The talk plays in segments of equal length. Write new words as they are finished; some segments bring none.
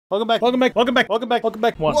Welcome back. Welcome back. Welcome back. Welcome back. Welcome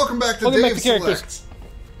back. One. Welcome back to Welcome Dave back to Select.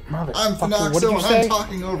 I'm What did Phenoxo, you and say? I'm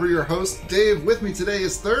talking over your host, Dave. With me today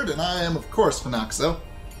is Third, and I am, of course, Phenoxo.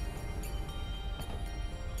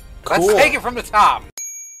 Cool. Let's take it from the top.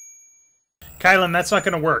 Kylan, that's not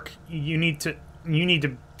going to work. You need to.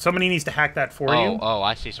 Somebody needs to hack that for you. Oh,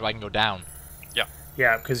 I see. So I can go down. Yeah.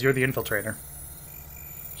 Yeah, because you're the infiltrator.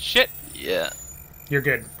 Shit. Yeah. You're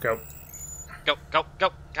good. Go. Go.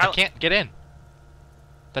 I can't get in.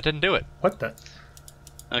 That didn't do it. What the?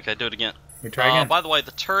 Okay, do it again. You try again. By the way,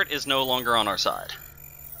 the turret is no longer on our side.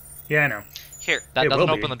 Yeah, I know. Here. That It doesn't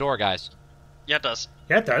will open be. the door, guys. Yeah, it does.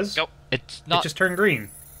 Yeah, it does. Go. It's It not. just turned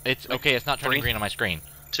green. It's okay. It's not turning 3, green on my screen.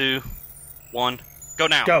 2, 1. Go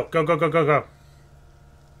now. Go. Go. Go. Go. Go. Go.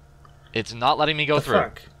 It's not letting me go The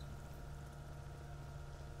through.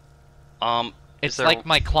 fuck? It's there... like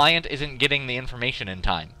my client isn't getting the information in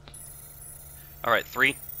time. All right,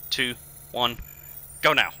 3, 2, 1.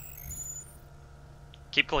 Go now.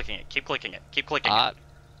 Keep clicking it. Keep clicking it. Keep clicking it.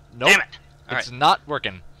 Nope. Damn it. All It's right. not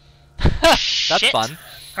working. That's Shit. fun.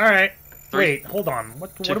 All right. 3, Wait. Hold on.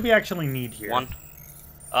 What 2, do we actually need here? 1.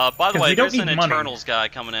 By the 'Cause way, we don't there's an need money. internals guy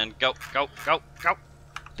coming in. Go.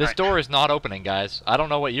 This Alright. door is not opening, guys. I don't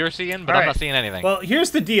know what you're seeing, but All I'm right. not seeing anything. Well, here's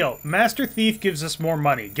the deal. Master Thief gives us more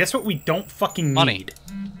money. Guess what we don't fucking Money. need?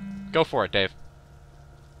 Go for it, Dave.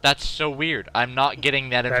 That's so weird. I'm not getting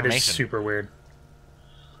that information. That is super weird.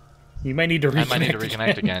 You might need to reconnect. I might need to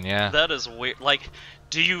reconnect again, yeah. That is weird. Like,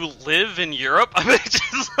 do you live in Europe? I mean,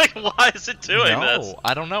 just like, why is it doing this? No,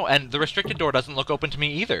 I don't know. And the restricted door doesn't look open to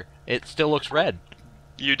me either. It still looks red.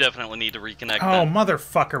 You definitely need to reconnect. Oh, then.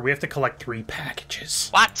 motherfucker. We have to collect 3 packages.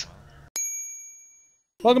 What?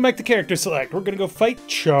 Welcome back to Character Select. We're gonna go fight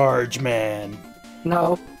Charge Man.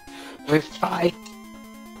 No, we fight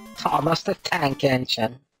Thomas the Tank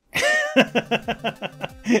Engine.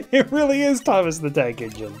 It really is Thomas the Tank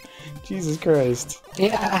Engine. Jesus Christ.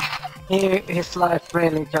 Yeah, his life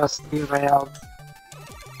really just derailed.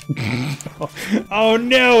 Oh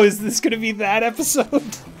no, is this gonna be that episode?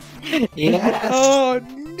 Yes. Oh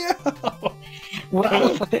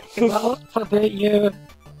no!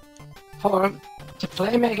 To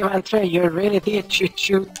play Mega Man 3, you really did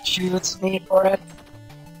choose me for it.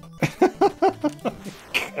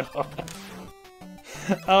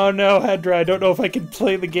 Oh no, Hedra, I don't know if I can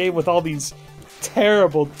play the game with all these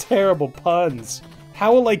terrible, terrible puns.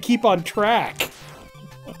 How will I keep on track?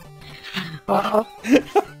 Well,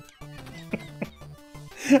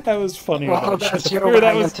 That was funny. well, that's your That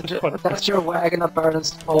wagon was to do, funny. that's your wagon of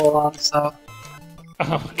burdens to pull on. So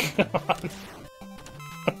Oh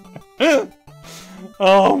god.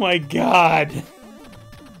 Oh my god.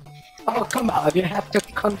 oh come on, you have to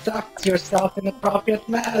conduct yourself in appropriate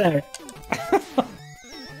manner.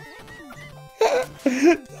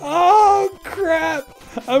 Oh crap!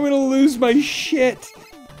 I'm gonna lose my shit.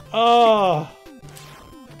 Oh.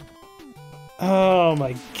 Oh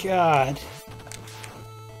my god.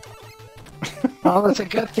 Well, it's a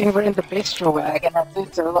good thing we're in the bistro wagon. At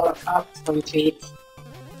least there are a lot of comfortable tweets.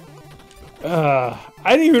 I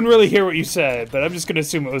didn't even really hear what you said, but I'm just gonna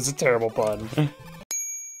assume it was a terrible pun.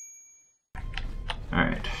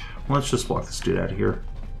 Alright, let's just walk this dude out of here.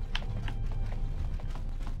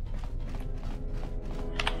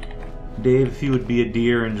 Dave, if you would be a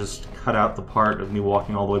deer and just cut out the part of me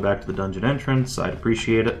walking all the way back to the dungeon entrance, I'd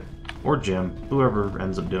appreciate it. Or Jim, whoever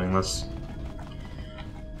ends up doing this.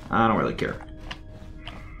 I don't really care.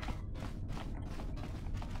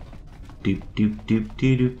 Doop doop doop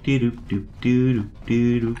doop doop doop doop doop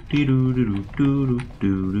doop doop doop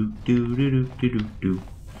doop doop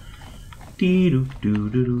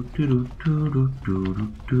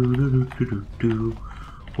doop doop.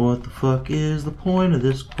 What the fuck is the point of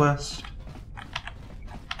this quest?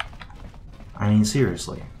 I mean,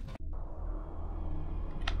 seriously.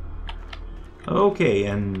 Okay,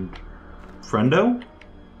 and... Friendo?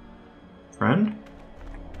 Friend?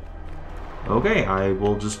 Okay, I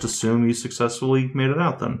will just assume you successfully made it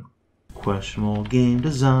out then. Questionable game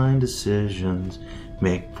design decisions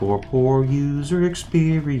make for poor user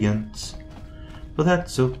experience. But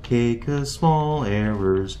that's okay, cause small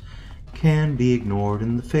errors can be ignored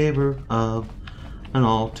in the favor of an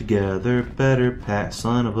altogether better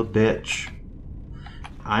son of a bitch.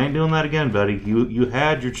 I ain't doing that again, buddy. You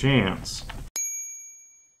had your chance.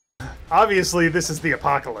 Obviously, this is the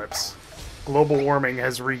apocalypse. Global warming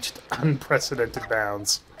has reached unprecedented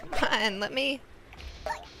bounds. Come on, let me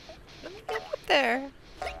get up there.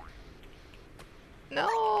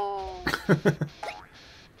 No.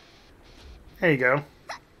 There you go.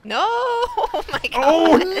 No. Oh my god.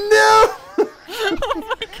 Oh no!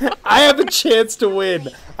 Oh my I have a chance to win.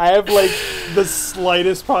 I have like the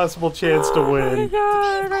slightest possible chance to win.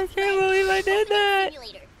 God, I can't believe I did that.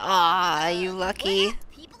 Ah, you lucky.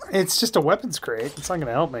 It's just a weapons crate. It's not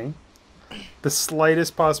gonna help me. The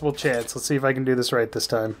slightest possible chance. Let's see if I can do this right this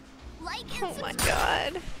time. Oh my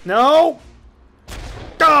god. No!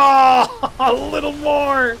 Oh, a little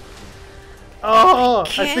more. Oh,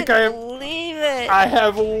 I think I have. Believe it. I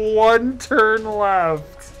have one turn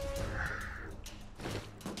left.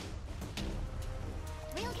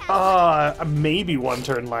 Maybe one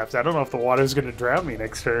turn left. I don't know if the water's gonna drown me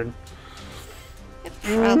next turn. It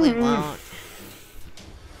probably won't.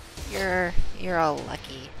 You're all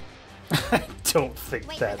lucky. I don't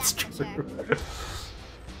think that's true.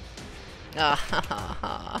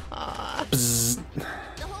 Bzz.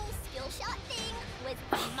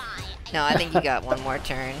 No, I think you got one more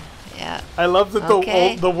turn. Yeah. I love that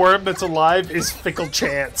Okay. the worm that's alive is fickle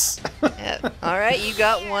chance. Yep. All right, you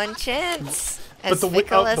got one chance. As But the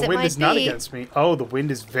fickle as the it wind might is not be. against me. Oh, the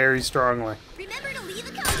wind is very strongly. Remember to leave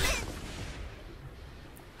a comment.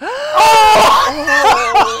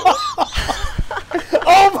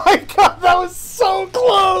 Oh my god, that was so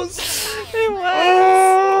close! It was.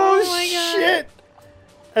 Oh, my god. shit!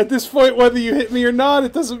 At this point, whether you hit me or not,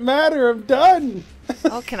 it doesn't matter. I'm done.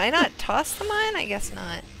 Oh, can I not toss the mine? I guess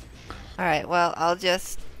not. All right. Well, I'll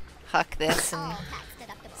just huck this and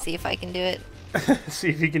see if I can do it. See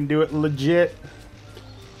if you can do it legit.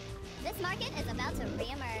 This market is about to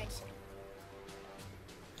reemerge.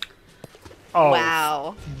 Oh,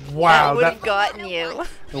 Wow. wow, That would that have gotten you.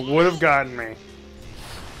 would have gotten me.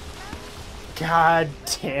 God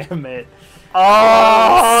damn it.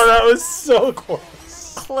 Oh, that was so close.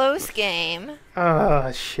 Close game.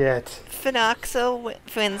 Oh, shit. Phenoxo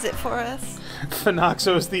wins it for us.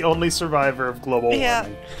 Phenoxo is the only survivor of global Yeah,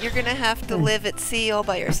 warming. you're gonna have to live at sea all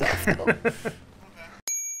by yourself. Though.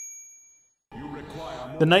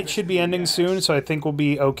 The night should be ending soon, so I think we'll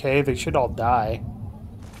be okay. They should all die.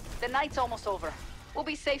 The night's almost over. We'll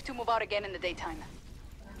be safe to move out again in the daytime.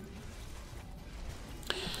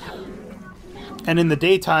 And in the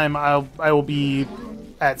daytime, I will be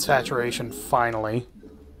at saturation finally.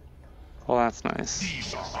 Well, that's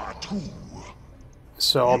nice.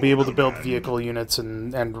 So I'll be able to build vehicle units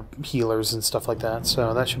and healers and stuff like that.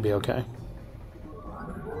 So that should be okay.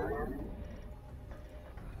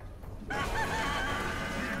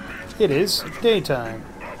 It is daytime.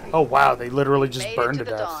 Oh wow, they literally just Made burned it to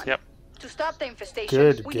the death. dawn. Yep. To stop the infestation,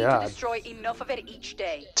 Good we need God. to destroy enough of it each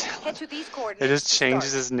day. Head to these coordinates. It just to changes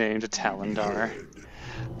start. his name to Talendar.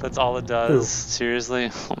 That's all it does. Who?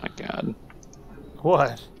 Seriously? Oh my god.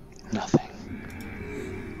 What? Nothing.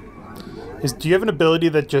 Do you have an ability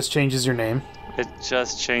that just changes your name? It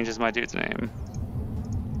just changes my dude's name.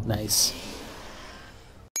 Nice.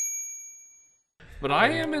 But I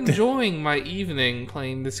am enjoying my evening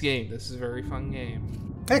playing this game. This is a very fun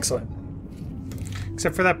game. Excellent.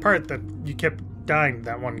 Except for that part that you kept dying to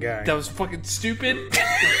that one guy. That was fucking stupid.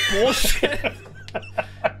 Bullshit.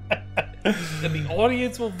 And the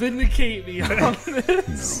audience will vindicate me on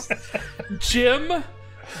this. Jim,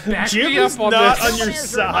 back Jim me is up on not this. on your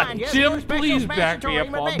side. Jim, please back me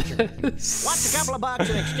up on this. Watch a couple of bucks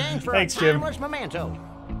in exchange for Thanks, a Jim. timeless memento.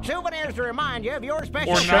 Souvenirs to remind you of your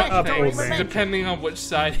special Or Shut not, up, old thanks, man. depending on which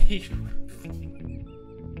side he...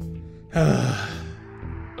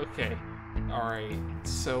 Okay. Alright.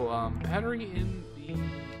 So, battery in the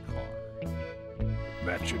car.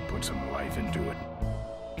 That should put some life into it.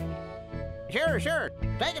 Sure.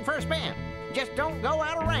 Take it for a spin. Just don't go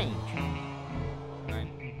out of range.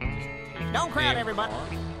 Don't crowd everybody.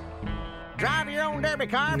 Drive your own derby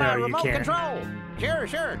car by No, you remote can't. control.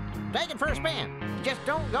 Sure. Take it for a spin. Just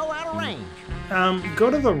don't go out of range. Go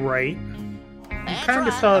to the right. That's Kinda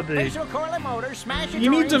right. saw the- Official Corley Motors smash You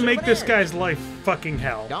need to touring make this souvenirs. guy's life fucking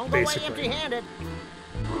hell, Don't go away basically. empty-handed.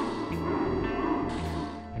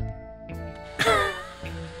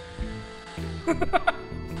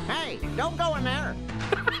 Hey, don't go in there.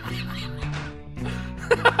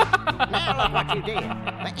 Now look what you did.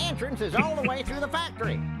 The entrance is all the way through the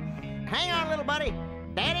factory. Hang on, little buddy.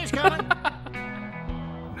 Daddy's coming.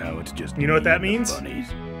 Now it's just You know what that me and means? the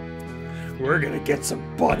bunnies. We're gonna get some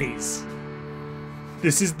bunnies.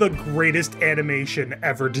 This is the greatest animation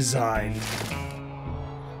ever designed.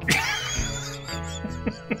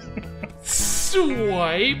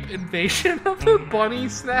 Swipe Invasion of the Bunny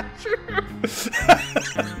Snatcher.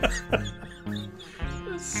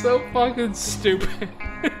 It's so fucking stupid.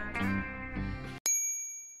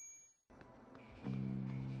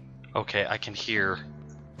 Okay, I can hear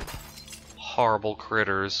horrible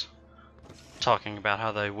critters talking about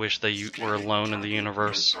how they wish they were alone in the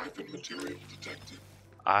universe.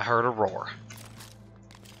 I heard a roar.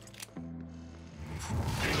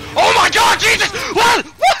 Oh my God, Jesus! What?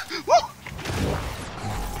 What?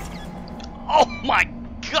 Oh my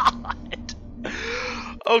God!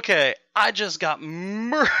 Okay, I just got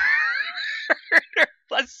murdered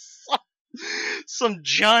by some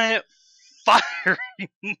giant fiery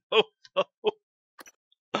mofo.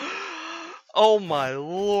 Oh my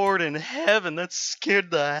Lord in heaven, that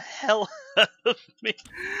scared the hell out of me.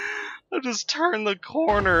 I just turned the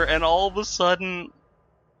corner and all of a sudden,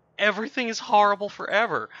 everything is horrible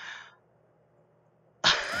forever.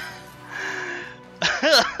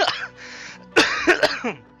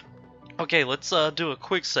 Okay, let's do a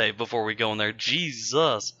quick save before we go in there.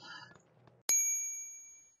 Jesus.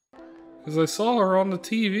 Because I saw her on the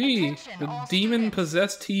TV. The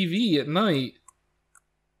demon-possessed TV at night.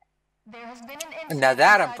 Now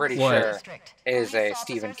that I'm pretty What? sure is a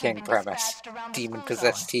Stephen King premise.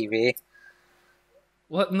 Demon-possessed TV.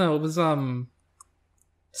 What? No, it was,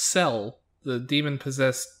 Cell. The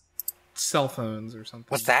demon-possessed cell phones or something.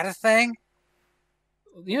 Was that a thing?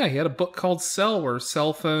 Yeah, he had a book called Cell where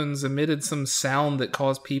cell phones emitted some sound that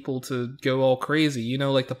caused people to go all crazy. You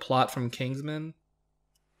know, like the plot from Kingsman?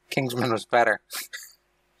 Kingsman was better.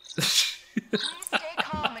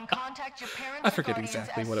 I forget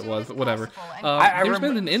exactly what it was, but whatever. I There's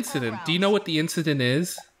been an incident. Do you know what the incident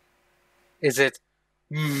is? Is it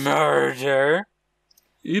murder?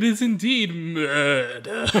 It is indeed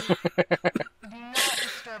murder.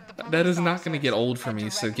 That is not going to get old for me,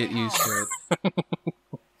 so get used to it.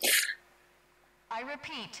 I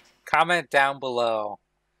repeat. Comment down below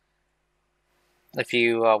if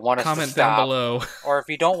you want us to stop. Comment down below. Or if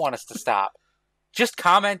you don't want us to stop. Just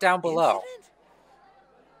comment down below.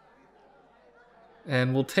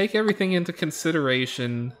 And we'll take everything into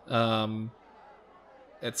consideration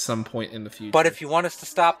at some point in the future. But if you want us to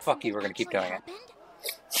stop, fuck you, we're going to keep doing it.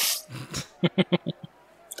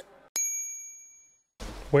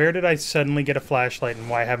 Where did I suddenly get a flashlight, and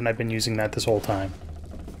why haven't I been using that this whole time?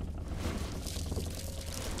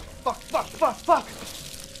 Fuck, fuck, fuck, fuck!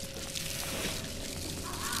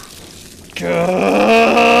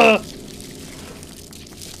 Gah!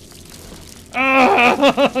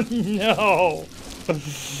 Oh, no!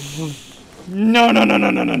 No, no, no,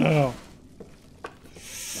 no, no, no, no!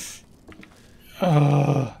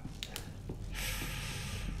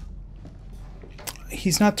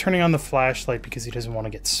 He's not turning on the flashlight because he doesn't want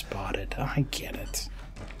to get spotted. I get it.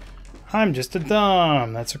 I'm just a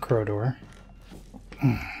dumb. That's a crow door.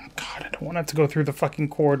 God, I don't want to have to go through the fucking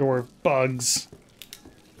corridor of bugs.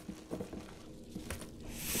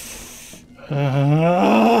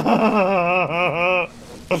 Oh,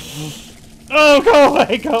 go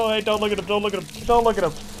away, go away. Don't look at him, don't look at him, don't look at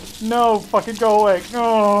him. No, fucking go away.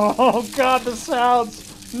 Oh, God, the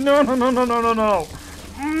sounds. No, no, no, no, no, no, no.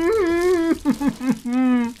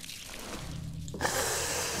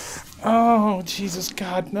 Oh, Jesus,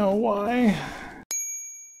 God, no, why?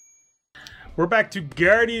 We're back to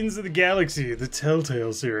Guardians of the Galaxy, the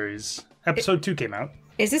Telltale series. Episode 2 came out.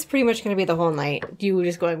 Is this pretty much going to be the whole night? You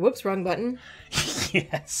just going, whoops, wrong button?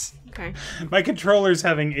 Yes. Okay. My controller's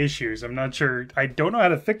having issues. I'm not sure. I don't know how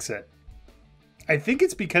to fix it. I think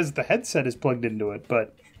it's because the headset is plugged into it,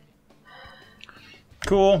 but...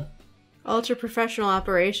 Cool. Ultra professional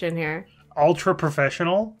operation here. Ultra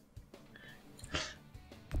professional?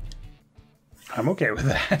 I'm okay with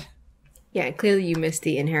that. Yeah, clearly you missed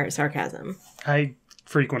the inherent sarcasm. I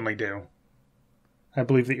frequently do. I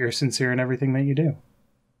believe that you're sincere in everything that you do.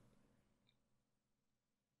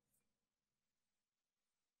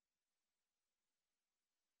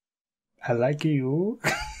 I like you.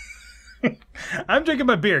 I'm drinking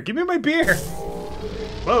my beer. Give me my beer.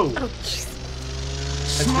 Whoa. Oh, jeez.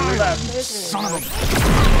 Son of a...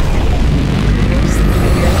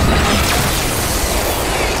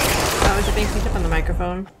 Oh, is it being picked up on the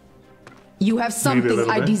microphone? You have something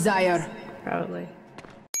I desire. Probably.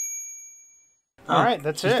 Alright,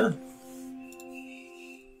 that's it. Done.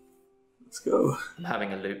 Let's go. I'm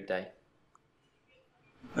having a loop day.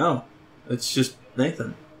 Oh, it's just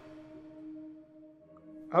Nathan.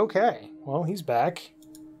 Okay, well, he's back.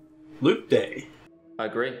 Loop day. I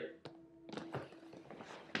agree.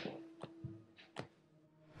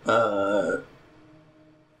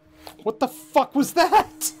 What the fuck was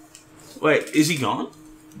that? Wait, is he gone?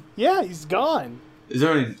 Yeah, he's gone. Is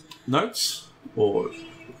there any notes? Or...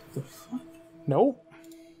 what the fuck? Nope.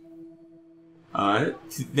 Alright,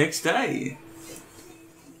 next day.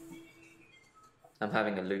 I'm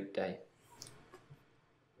having a loop day.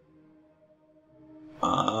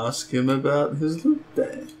 Ask him about his loop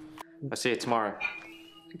day. I'll see you tomorrow.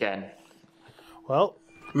 Again. Well,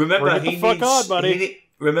 remember, get the fuck on, buddy.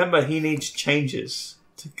 remember, he needs changes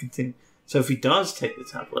to continue. So if he does take the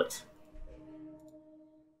tablet...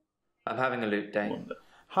 I'm having a loop day.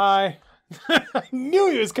 Hi. I knew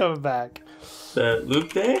he was coming back. The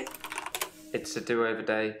loop day? It's a do-over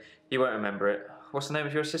day. You won't remember it. What's the name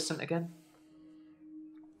of your assistant again?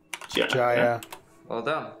 Jaya. Well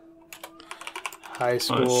done. High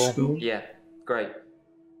school. Yeah, great.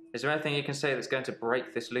 Is there anything you can say that's going to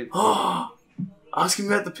break this loop? Ask him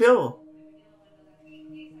about the pill.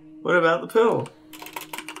 What about the pill?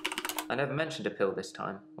 I never mentioned a pill this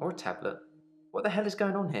time, or a tablet. What the hell is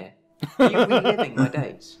going on here? Are you reliving my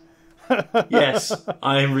days? Yes,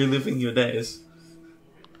 I am reliving your days.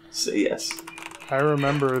 So yes. I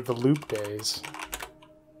remember the loop days.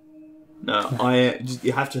 No,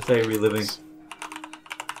 you have to say reliving.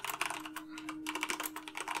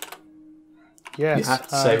 Yes, you have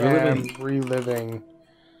to say reliving. am reliving.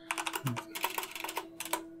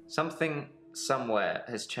 Something somewhere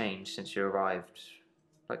has changed since you arrived.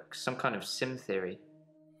 Like some kind of sim theory.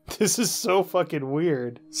 This is so fucking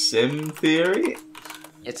weird. Sim theory?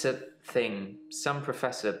 It's a thing. Some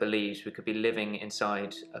professor believes we could be living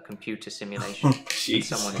inside a computer simulation and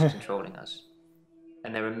someone is controlling us.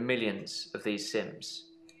 And there are millions of these sims.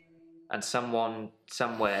 And someone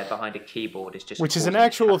somewhere behind a keyboard is just... Which is an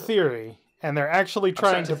actual theory, and they're actually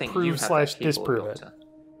trying to prove/disprove it.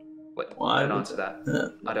 Wait, don't answer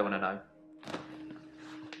that. I don't want to know.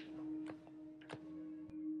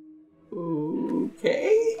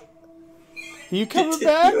 Okay. You coming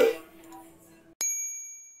back?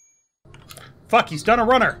 Fuck, he's done a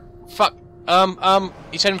runner. Fuck.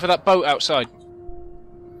 He's heading for that boat outside.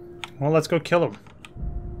 Well, let's go kill him.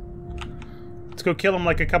 Let's go kill him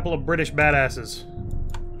like a couple of British badasses.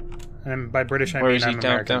 And by British, I Where mean is he? I'm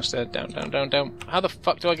Down, American. downstairs, down. How the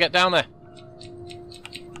fuck do I get down there?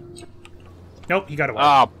 Nope, he got away.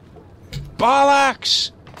 Ah,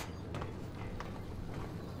 bollocks!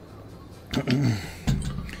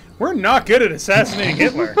 We're not good at assassinating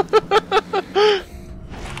Hitler.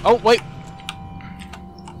 Oh, wait.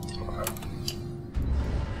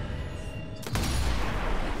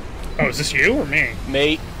 Oh, is this you or me?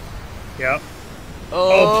 Me. Yep.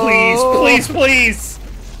 Oh, please.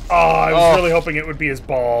 Oh, I was really hoping it would be his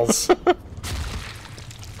balls.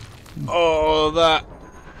 Oh, that.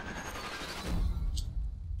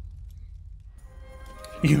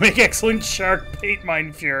 You make excellent shark bait,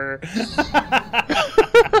 Mein Fuhrer.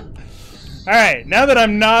 Alright, now that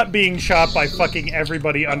I'm not being shot by fucking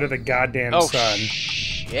everybody under the goddamn sun.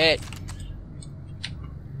 Shit.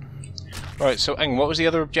 Right, so hang on, what was the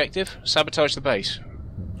other objective? Sabotage the base.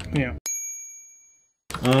 Yeah.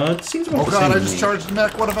 It seems Oh god, I just charged the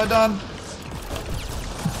mech. What have I done?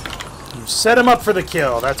 You set him up for the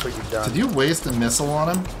kill. That's what you've done. Did you waste a missile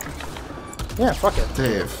on him? Yeah, fuck it.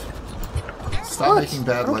 Dave, stop making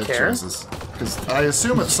bad life choices. Because I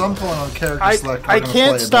assume at some point on CharacterSelect I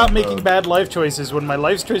can't stop making bad life choices when my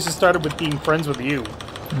life choices started with being friends with you.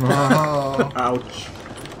 Oh. Ouch.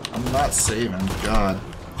 I'm not saving, God.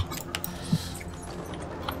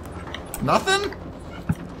 Nothing?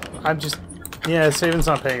 I'm just... Yeah, Saban's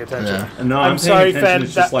not paying attention. Yeah. No, I'm sorry, Fen.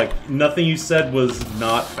 It's just like, nothing you said was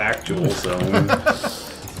not factual, so...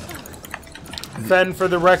 Fen, for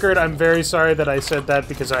the record, I'm very sorry that I said that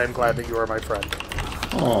because I am glad that you are my friend.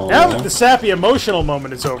 Aww. Now that the sappy emotional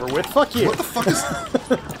moment is over with, fuck you. What the fuck is...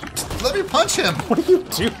 Let me punch him! What are you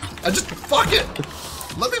doing? I just... Fuck it!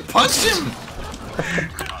 Let me punch him!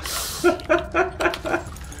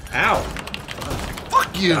 Ow!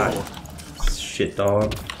 Fuck you! God. Shit,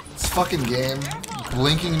 dog. This fucking game,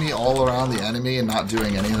 blinking me all around the enemy and not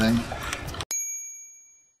doing anything.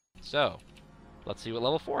 So, let's see what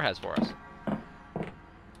level 4 has for us.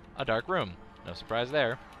 A dark room. No surprise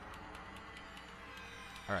there.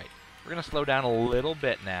 Alright, we're going to slow down a little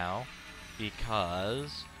bit now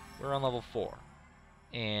because we're on level 4.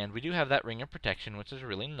 And we do have that ring of protection, which is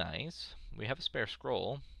really nice. We have a spare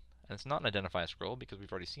scroll, and it's not an identify scroll because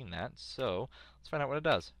we've already seen that. So, let's find out what it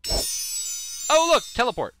does. Oh, look!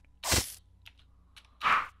 Teleport!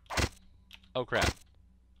 Oh, crap.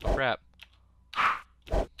 Oh, crap.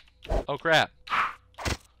 Oh, crap.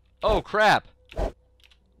 Oh, crap!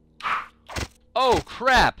 Oh,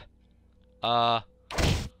 crap!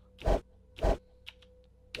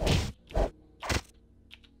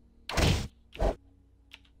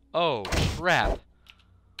 Oh, crap.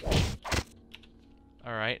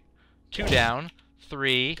 Alright. 2 down.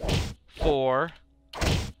 3, 4,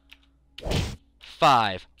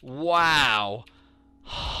 5. Wow!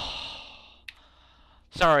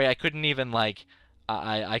 Sorry, I couldn't even, like...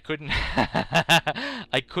 I couldn't...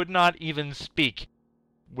 I could not even speak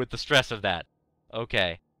with the stress of that.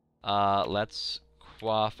 Okay. Let's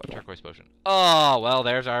quaff a turquoise potion. Oh, well,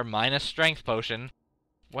 there's our minus strength potion.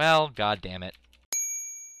 Well, god damn it.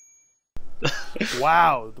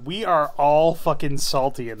 Wow, we are all fucking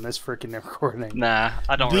salty in this freaking recording. Nah,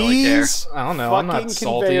 I don't really care. I don't know. I'm not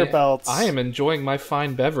salty. Conveyor belts I am enjoying my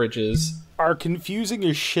fine beverages. Are confusing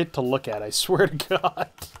as shit to look at, I swear to God.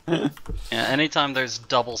 Yeah, anytime there's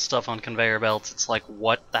double stuff on conveyor belts, it's like,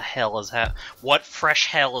 what the hell is what fresh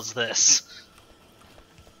hell is this?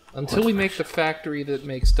 Until we make the factory that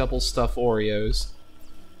makes double stuff Oreos.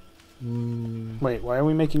 Wait, why are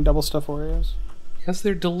we making double stuff Oreos? Because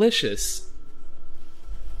they're delicious.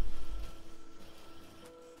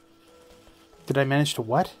 Did I manage to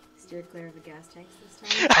what? Steered clear of the gas tanks this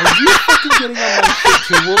time. Are you fucking getting on my shit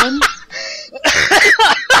too, woman?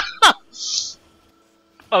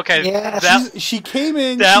 Okay, yeah, she came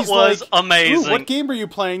in. That she's was like, amazing. Ooh, what game are you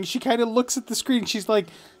playing? She kind of looks at the screen. She's like,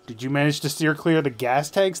 "Did you manage to steer clear of the gas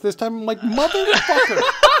tanks this time?" I'm like, "Motherfucker!"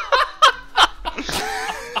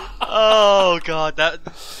 Oh god, that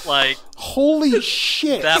like holy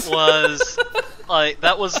shit. That was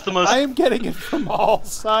the most. I am getting it from all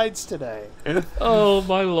sides today. Oh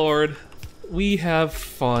my lord, we have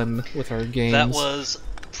fun with our games. That was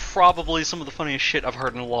probably some of the funniest shit I've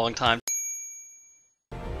heard in a long time.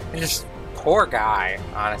 Just poor guy,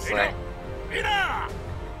 honestly.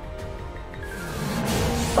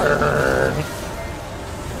 Burn.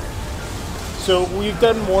 So we've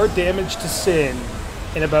done more damage to Sin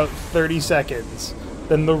in about 30 seconds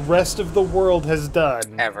than the rest of the world has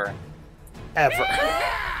done. Ever.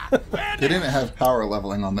 They didn't have power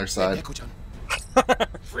leveling on their side.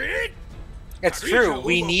 It's true.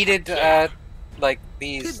 We needed like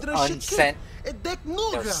these unsent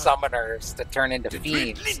summoners to turn into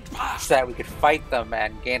fiends so that we could fight them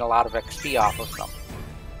and gain a lot of XP off of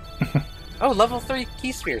them. Oh, level 3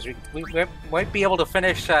 key spheres. We might be able to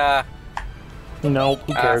finish no,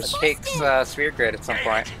 who cares? Cake's sphere grid at some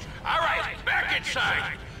point. Alright, back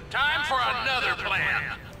inside. Time for another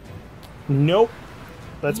plan. Nope.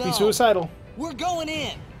 Let's be suicidal. We're going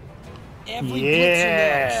in. Every Yeah.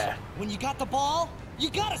 blitzer knows. When you got the ball, you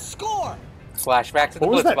gotta score. Flashback to the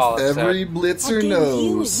What was blitzball that? episode. Every blitzer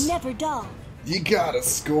knows. Never dull. You gotta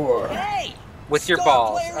score. Hey, with your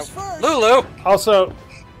balls. Lulu! Also,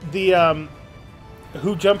 the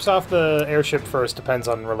who jumps off the airship first depends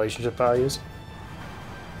on relationship values.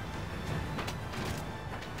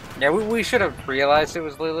 Yeah, we should have realized it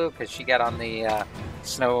was Lulu because she got on the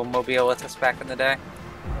snowmobile with us back in the day.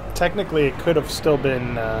 Technically, it could have still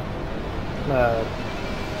been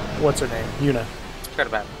what's her name? Yuna. Could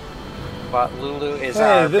have been. But Lulu is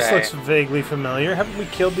Hey, our this bae. looks vaguely familiar. Haven't we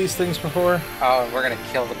killed these things before? Oh, we're gonna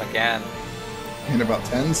kill them again. In about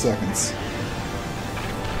 10 seconds.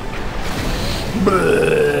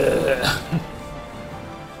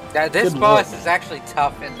 This boss is actually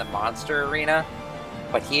tough in the monster arena,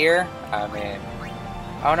 but here, I mean,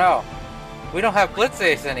 oh no, we don't have Blitz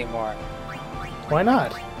Ace anymore. Why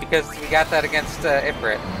not? Because we got that against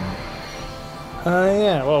Iprit.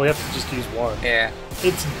 Yeah, well, we have to just use one. Yeah.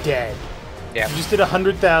 It's dead. Yeah. You just did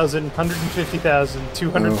 100,000, 150,000,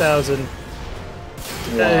 200,000.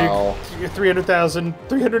 Wow. 300,000,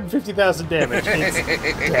 350,000 damage. It's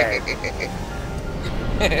dead.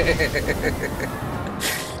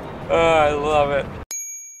 Oh, I love it.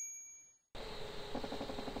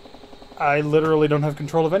 I literally don't have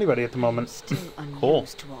control of anybody at the moment. Cool.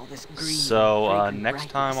 So, next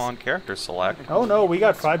time on Character Select... Oh no, we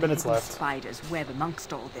got 5 minutes left. Spiders web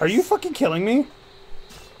amongst all this. Are you fucking killing me?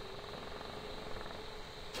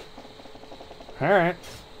 Alright.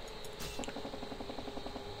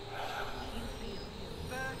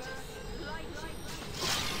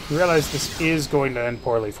 You realize this is going to end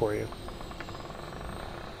poorly for you.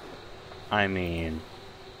 I mean...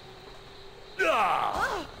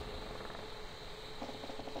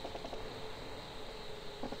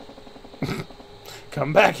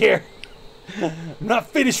 Come back here. I'm not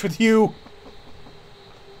finished with you.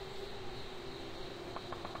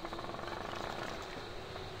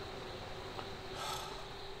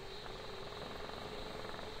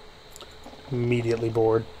 Immediately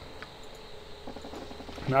bored.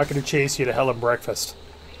 I'm not going to chase you to hell and breakfast.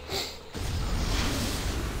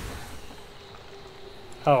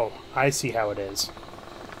 Oh, I see how it is.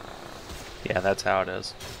 Yeah, that's how it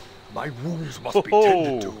is. My wounds must be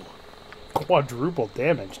tended to. Quadruple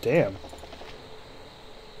damage, damn.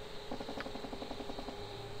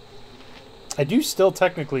 I do still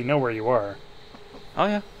technically know where you are. Oh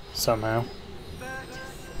yeah. Somehow.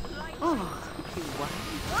 Oh,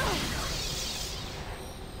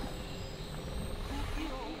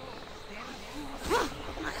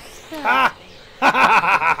 Ah!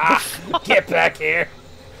 Get back here!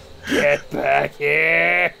 Get back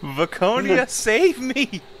here! Vaconia, save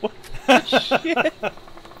me! What the shit?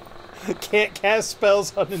 Can't cast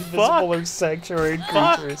spells on invisible or sanctuary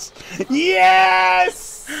creatures.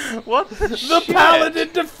 Yes! What the shit? The paladin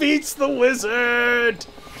defeats the wizard!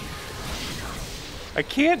 I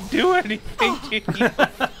can't do anything to you.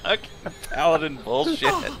 Fucking paladin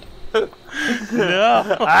bullshit.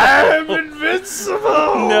 No. I'm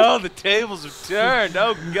invincible! No, the tables have turned.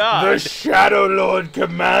 Oh, God. The Shadow Lord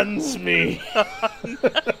commands me.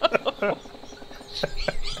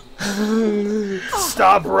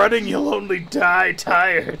 Stop running, you'll only die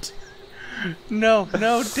tired. No,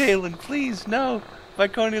 Dalen, please, no.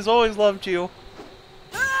 Viconia's always loved you.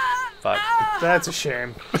 Fuck. That's a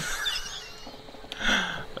shame.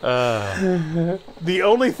 The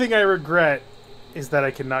only thing I regret is that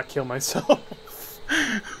I cannot kill myself.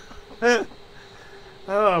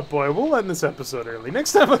 Oh boy, we'll end this episode early.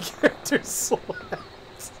 Next time on Character Select,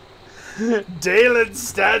 Dalen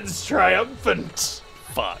stands triumphant.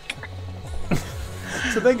 Fuck.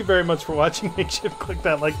 So thank you very much for watching. Make sure to click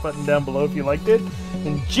that like button down below if you liked it.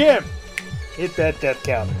 And Jim, hit that death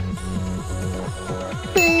counter.